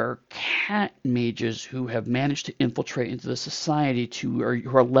there are cat mages who have managed to infiltrate into the society who are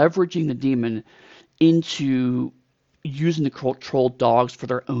leveraging the demon into using the controlled dogs for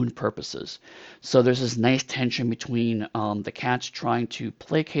their own purposes. So there's this nice tension between the cats trying to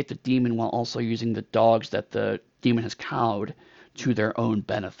placate the demon while also using the dogs that the demon has cowed to their own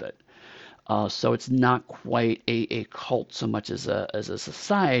benefit. So it's not quite a cult so much as a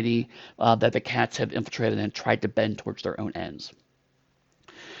society that the cats have infiltrated and tried to bend towards their own ends.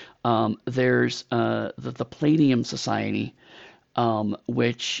 There's the Palladium Society,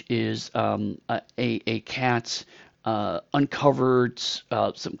 which is a cat uncovered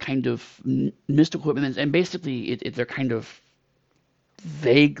some kind of mystical equipment, and basically they're kind of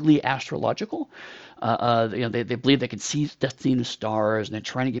vaguely astrological. They believe they can see destiny in the stars, and they're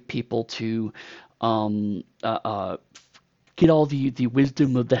trying to get people to um, uh, uh, get all the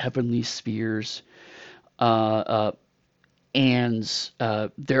wisdom of the heavenly spheres. Uh, uh, and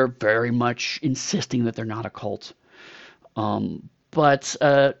they're very much insisting that they're not a cult. But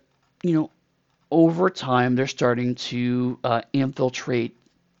you know, over time, they're starting to infiltrate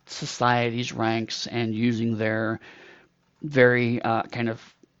society's ranks and using their very kind of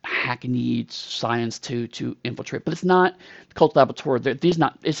hackneyed science to infiltrate. But it's not the cult laboratory. These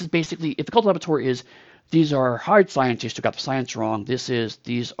not. This is basically if the cult laboratory is these are hard scientists who got the science wrong.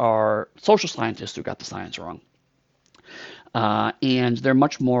 These are social scientists who got the science wrong. And they're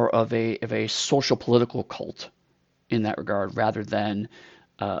much more of a social political cult in that regard, rather than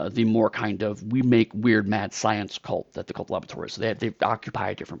the more kind of we make weird mad science cult that the cult laboratory is. So they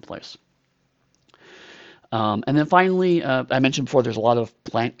occupy a different place. And then finally, I mentioned before, there's a lot of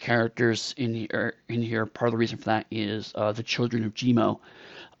plant characters in here. In here, part of the reason for that is the Children of Gmo,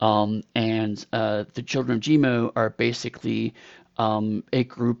 and the Children of Gmo are basically a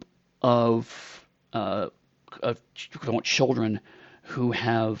group of uh, children who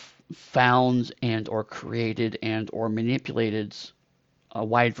have found and or created and or manipulated a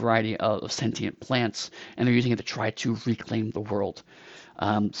wide variety of sentient plants, and they're using it to try to reclaim the world.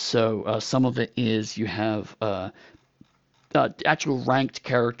 So some of it is you have actual ranked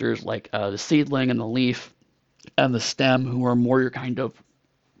characters like the seedling and the leaf and the stem, who are more your kind of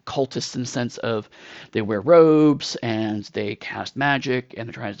cultists in the sense of they wear robes and they cast magic and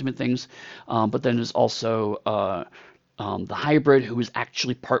they're trying different things. But then there's also the hybrid who is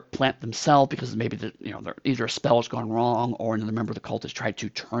actually part plant themselves because maybe either a spell has gone wrong or another member of the cult has tried to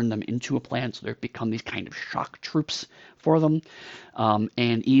turn them into a plant, so they've become these kind of shock troops for them.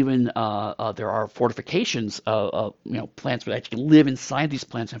 And even there are fortifications of plants that actually live inside these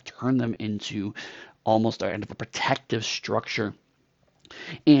plants and have turned them into almost a kind of a protective structure.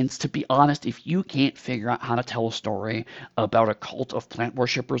 And to be honest, if you can't figure out how to tell a story about a cult of plant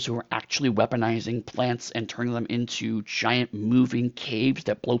worshippers who are actually weaponizing plants and turning them into giant moving caves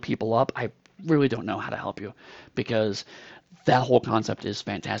that blow people up, I really don't know how to help you, because that whole concept is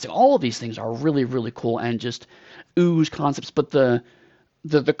fantastic. All of these things are really, really cool and just ooze concepts, but the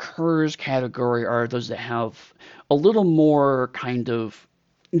curs category are those that have a little more kind of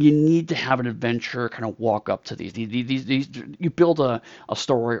you need to have an adventure kind of walk up to these you build a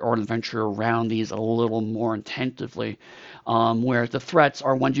story or an adventure around these a little more intentively, whereas the threats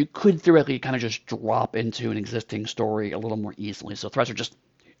are ones you could theoretically kind of just drop into an existing story a little more easily. So threats are just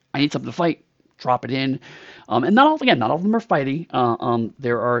I need something to fight, drop it in. And not all of them are fighty.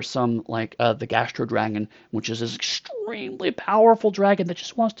 There are some like the Gastro Dragon, which is this extremely powerful dragon that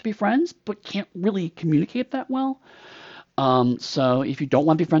just wants to be friends but can't really communicate that well. So if you don't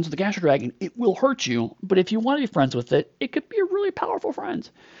want to be friends with the Gastro Dragon, it will hurt you. But if you want to be friends with it, it could be a really powerful friend.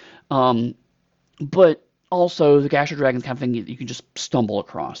 Um, but also the Gastro Dragon's kind of thing you can just stumble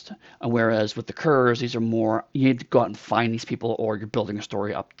across. Whereas with the Curs, these are more you need to go out and find these people, or you're building a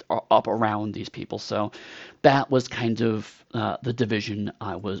story up around these people. So that was kind of the division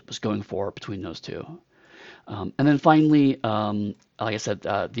I was going for between those two. And then finally, like I said,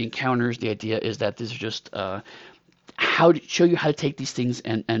 the encounters. The idea is that these are just how to show you how to take these things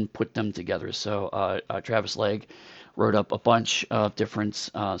and put them together. So Travis Legg wrote up a bunch of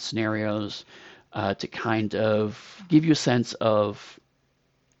different scenarios to kind of give you a sense of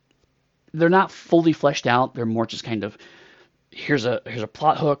they're not fully fleshed out. They're more just kind of here's a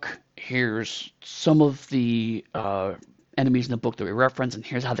plot hook. Here's some of the enemies in the book that we reference, and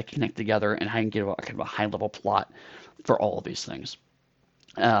here's how they connect together, and how you can give a kind of a high level plot for all of these things.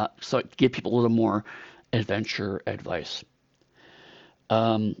 So to give people a little more adventure advice.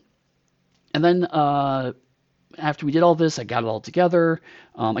 Um, and then after we did all this, I got it all together.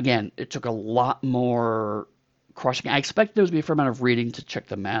 Again, it took a lot more crushing. I expected there would be a fair amount of reading to check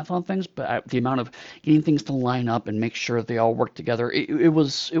the math on things, but the amount of getting things to line up and make sure they all work together, it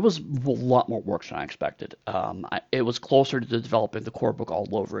was a lot more work than I expected. It was closer to developing the core book all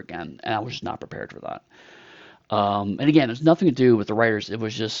over again, and I was just not prepared for that. And again, it's nothing to do with the writers. It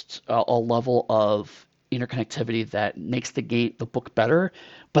was just a level of interconnectivity that makes the book better,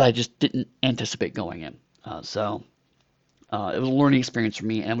 but I just didn't anticipate going in. So it was a learning experience for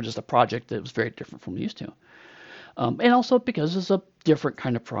me, and it was just a project that was very different from what I'm used to. And also because it's a different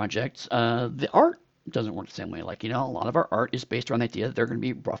kind of project, the art doesn't work the same way. Like, a lot of our art is based around the idea that they're going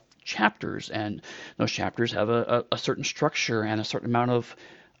to be rough chapters, and those chapters have a certain structure and a certain amount of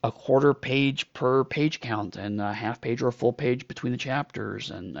a quarter page per page count and a half page or a full page between the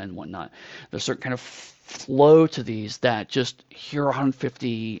chapters and whatnot. There's a certain kind of flow to these that just here are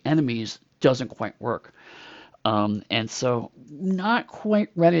 150 enemies doesn't quite work. And so, not quite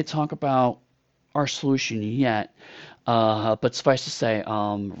ready to talk about our solution yet. But suffice to say,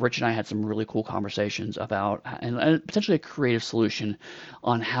 Rich and I had some really cool conversations about and potentially a creative solution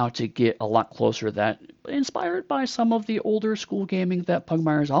on how to get a lot closer to that, inspired by some of the older school gaming that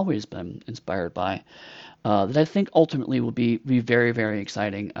Pugmire has always been inspired by. That I think ultimately will be very, very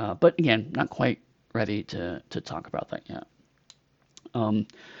exciting. But again, not quite ready to talk about that yet. Um,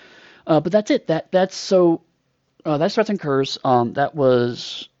 but that's it. That's Threats and Curs. That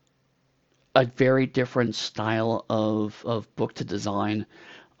was a very different style of book to design.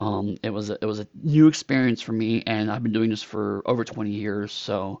 It was a new experience for me, and I've been doing this for over 20 years.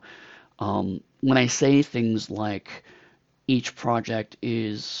 So when I say things like each project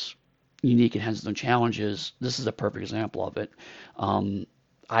is unique and has its own challenges, this is a perfect example of it. Um,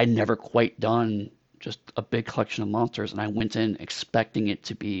 I'd never quite done just a big collection of monsters, and I went in expecting it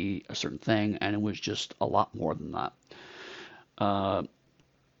to be a certain thing, and it was just a lot more than that. Uh,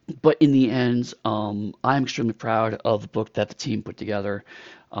 but in the end, I'm extremely proud of the book that the team put together.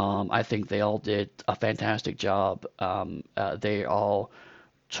 I think they all did a fantastic job. They all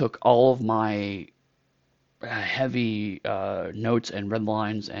took all of my heavy notes and red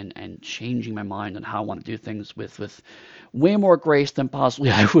lines and changing my mind on how I want to do things with way more grace than possibly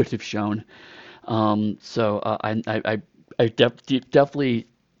I would have shown. Definitely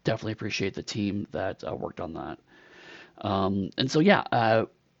appreciate the team that worked on that. And so yeah,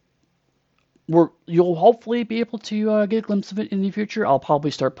 you'll hopefully be able to get a glimpse of it in the future. I'll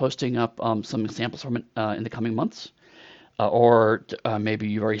probably start posting up some examples from it in the coming months, or maybe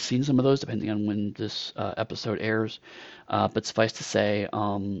you've already seen some of those, depending on when this episode airs. But suffice to say,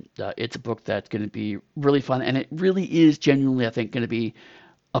 it's a book that's going to be really fun, and it really is genuinely, I think, going to be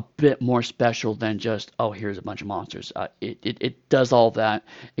a bit more special than just, oh, here's a bunch of monsters. It does all that.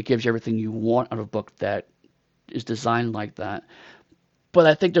 It gives you everything you want out of a book that is designed like that. But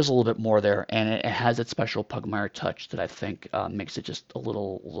I think there's a little bit more there, and it has its special Pugmire touch that I think makes it just a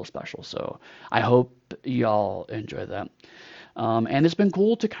little special. So I hope y'all enjoy that. And it's been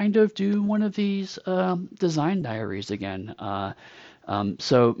cool to kind of do one of these design diaries again.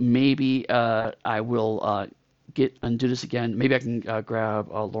 So maybe I will get undo this again. Maybe I can grab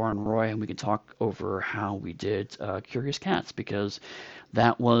Lauren Roy and we can talk over how we did Curious Cats, because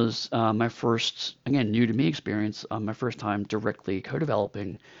that was my first, again, new to me experience, my first time directly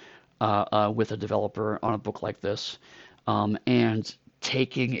co-developing with a developer on a book like this. And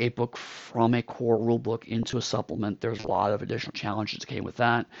taking a book from a core rulebook into a supplement, there's a lot of additional challenges that came with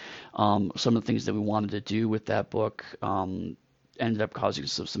that. Some of the things that we wanted to do with that book ended up causing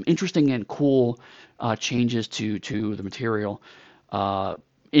some interesting and cool changes to the material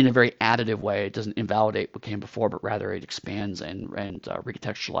in a very additive way. It doesn't invalidate what came before, but rather it expands and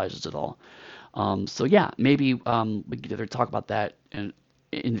recontextualizes it all. So yeah, maybe we could either talk about that in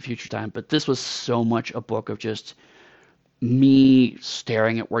the future time. But this was so much a book of just me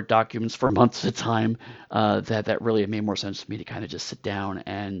staring at Word documents for months at a time, that really it made more sense for me to kind of just sit down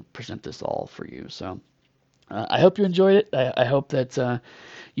and present this all for you. So I hope you enjoyed it. I hope that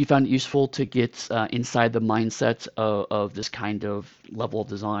you found it useful to get inside the mindset of this kind of level of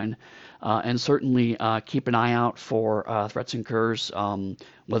design. And certainly keep an eye out for Threats and Curs,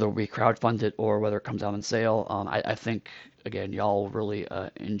 whether we crowdfund it or whether it comes out on sale. I think, again, y'all will really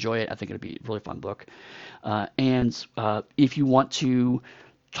enjoy it. I think it'll be a really fun book. And if you want to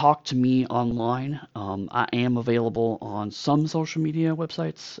talk to me online, I am available on some social media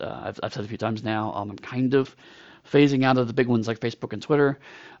websites. I've said a few times now, I'm kind of phasing out of the big ones like Facebook and Twitter.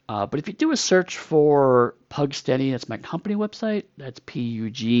 But if you do a search for Pugsteady, that's my company website. That's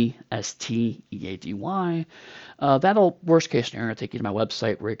Pugsteady. That'll, worst case scenario, take you to my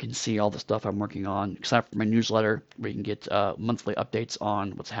website where you can see all the stuff I'm working on, except for my newsletter, where you can get monthly updates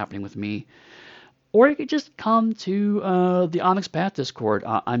on what's happening with me. Or you could just come to the Onyx Path Discord.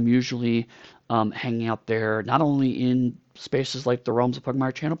 I'm usually hanging out there, not only in spaces like the Realms of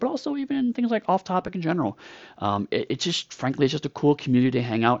Pugmire channel, but also even things like Off Topic in general. It's just, frankly, it's just a cool community to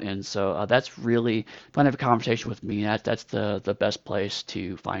hang out in. So that's really, if you want to have a conversation with me, that's the best place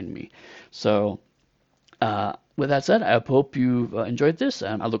to find me. So with that said, I hope you enjoyed this,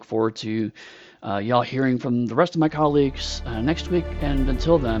 and I look forward to y'all hearing from the rest of my colleagues next week. And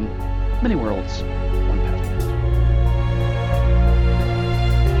until then, many worlds.